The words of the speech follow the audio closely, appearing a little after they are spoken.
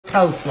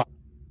coleslaw.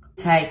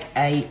 Take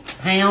a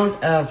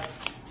pound of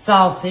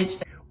sausage.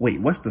 Wait,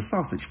 what's the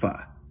sausage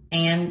for?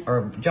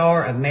 Or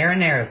jar of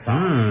marinara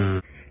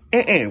sauce.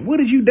 What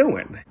are you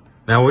doing?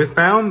 Now, we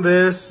found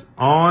this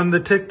on the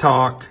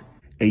TikTok.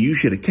 And you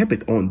should have kept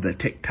it on the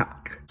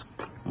TikTok.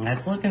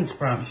 That's looking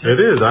scrumptious. It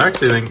is. I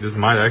actually think this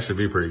might actually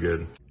be pretty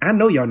good. I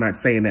know y'all not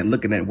saying that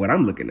looking at what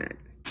I'm looking at.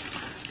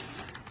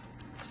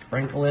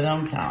 Sprinkle it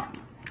on top.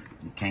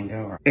 You can't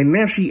go wrong. And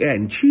now she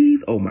adding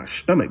cheese. Oh, my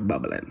stomach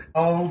bubbling.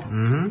 Oh,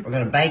 we're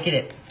going to bake it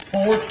at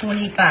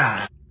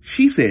 425.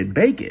 She said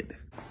bake it.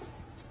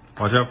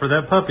 Watch out for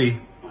that puppy.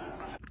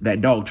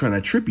 That dog trying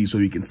to trip you so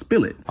you can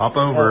spill it. Hop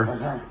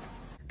over.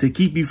 To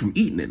keep you from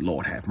eating it,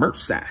 Lord have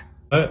mercy.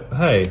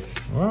 Hey,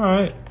 all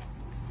right.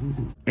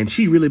 And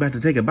she really about to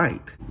take a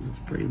bite. It's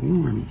pretty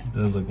warm. It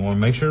does look warm.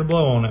 Make sure to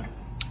blow on it.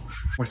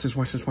 Watch this,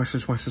 watch this, watch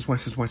this, watch this,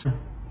 watch this, watch this.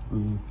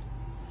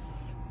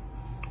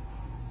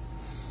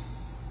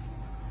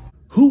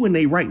 Who in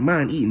their right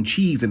mind eating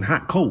cheese and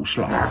hot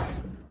coleslaw?